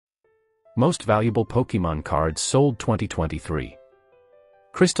Most valuable Pokemon cards sold 2023.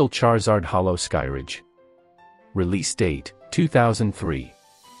 Crystal Charizard Holo Skyridge. Release date, 2003.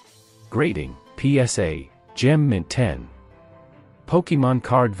 Grading, PSA, Gem Mint 10. Pokemon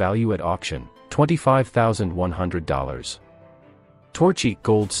card value at auction, $25,100. Torchic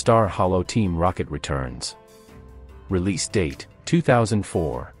Gold Star Holo Team Rocket returns. Release date,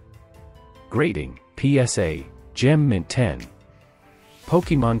 2004. Grading, PSA, Gem Mint 10.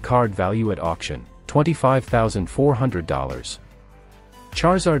 Pokemon card value at auction, $25,400.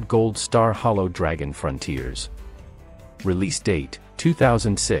 Charizard Gold Star Holo Dragon Frontiers. Release date,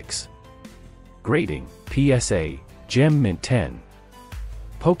 2006. Grading, PSA, Gem Mint 10.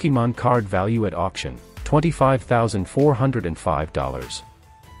 Pokemon card value at auction, $25,405.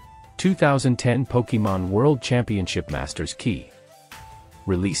 2010 Pokemon World Championship Masters Key.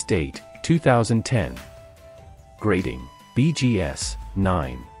 Release date, 2010. Grading, BGS,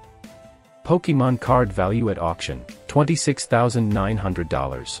 9. Pokemon card value at auction,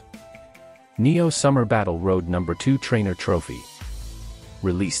 $26,900. Neo Summer Battle Road No. 2 Trainer Trophy.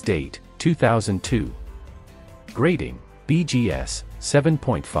 Release date, 2002. Grading, BGS,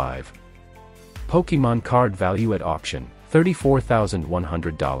 7.5. Pokemon card value at auction,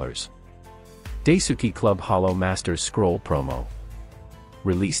 $34,100. Daisuke Club Holo Masters Scroll Promo.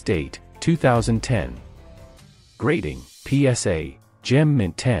 Release date, 2010. Grading, PSA, Gem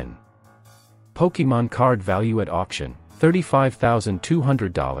Mint 10. Pokemon card value at auction,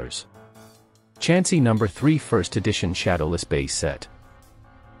 $35,200. Chansey No. 3 First Edition Shadowless Base Set.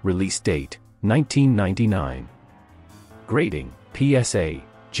 Release date, 1999. Grading, PSA,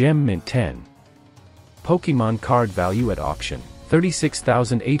 Gem Mint 10. Pokemon card value at auction,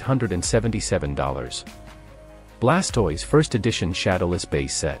 $36,877. Blastoise First Edition Shadowless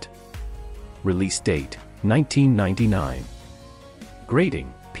Base Set. Release date, 1999.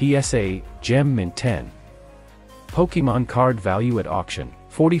 Grading, PSA, Gem Mint 10. Pokemon card value at auction,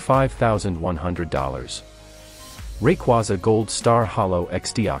 $45,100. Rayquaza Gold Star Holo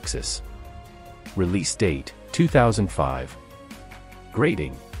X Deoxys. Release date, 2005.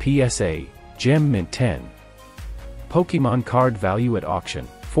 Grading, PSA, Gem Mint 10. Pokemon card value at auction,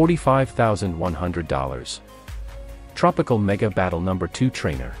 $45,100. Tropical Mega Battle No. 2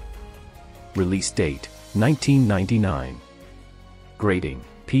 Trainer. Release date, 1999. Grading,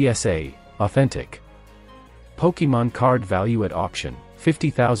 PSA, Authentic. Pokemon card value at auction,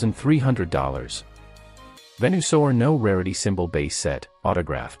 $50,300. Venusaur No Rarity Symbol Base Set,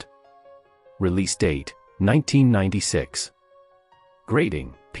 Autographed. Release date, 1996.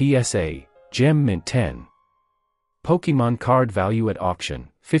 Grading, PSA, Gem Mint 10. Pokemon card value at auction,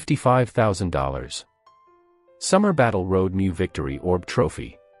 $55,000. Summer Battle Road Mew Victory Orb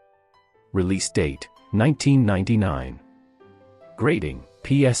Trophy. Release date, 1999. Grading,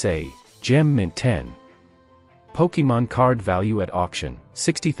 PSA, Gem Mint 10. Pokemon card value at auction,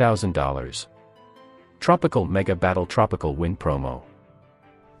 $60,000. Tropical Mega Battle Tropical Win Promo.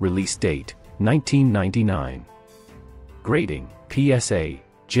 Release date, 1999. Grading, PSA,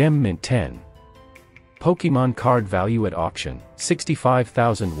 Gem Mint 10. Pokemon card value at auction,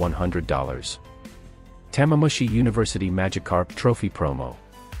 $65,100. Tamamushi University Magikarp Trophy Promo.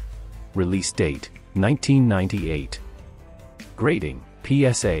 Release date, 1998. Grading,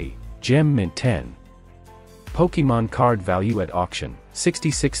 PSA, Gem Mint 10. Pokemon card value at auction,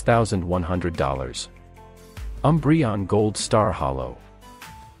 $66,100. Umbreon Gold Star Holo.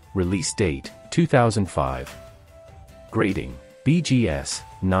 Release date, 2005. Grading, BGS,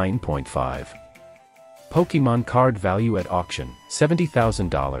 9.5. Pokemon card value at auction,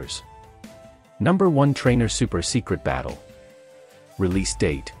 $70,000. No. 1 Trainer Super Secret Battle. Release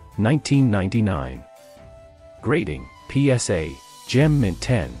date, 1999. Grading, PSA, Gem Mint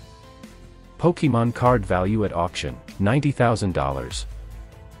 10. Pokemon card value at auction, $90,000.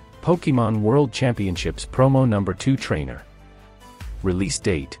 Pokemon World Championships Promo No. 2 Trainer. Release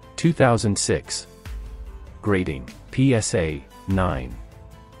date, 2006. Grading, PSA, 9.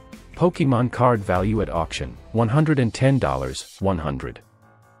 Pokemon card value at auction, $110, 100.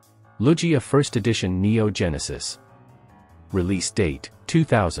 Lugia First Edition Neo Genesis. Release date,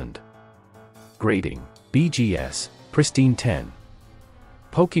 2000. Grading, BGS, Pristine 10.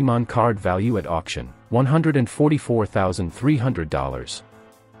 Pokemon card value at auction, $144,300.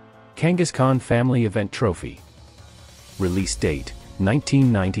 Kangaskhan Family Event Trophy. Release date,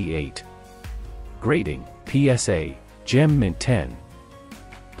 1998. Grading, PSA, Gem Mint 10.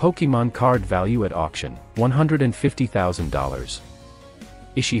 Pokemon card value at auction, $150,000.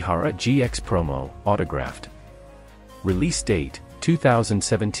 Ishihara GX Promo, Autographed. Release date,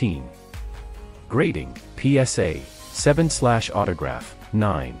 2017. Grading, PSA, 7/Autograph,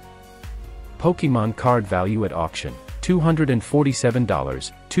 9. Pokemon card value at auction,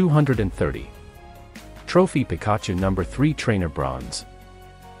 $247, 230. Trophy Pikachu number 3 Trainer Bronze.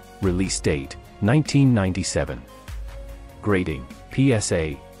 Release date, 1997. Grading,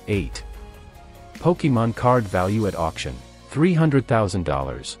 PSA, 8. Pokemon card value at auction,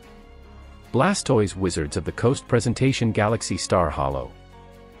 $300,000. Blastoise Wizards of the Coast Presentation Galaxy Star Holo.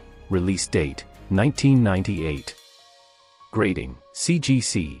 Release date, 1998. Grading,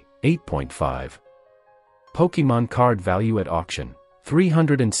 CGC, 8.5. Pokemon card value at auction,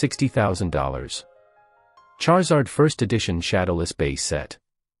 $360,000. Charizard First Edition Shadowless Base Set.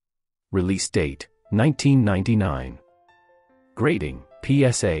 Release date, 1999. Grading,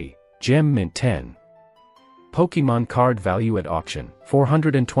 PSA, Gem Mint 10. Pokemon card value at auction,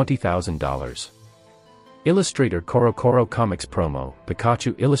 $420,000. Illustrator CoroCoro Comics Promo,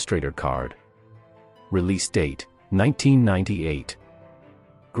 Pikachu Illustrator Card. Release date, 1998.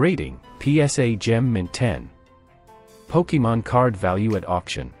 Grading, PSA Gem Mint 10. Pokemon card value at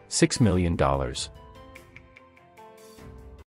auction, $6 million.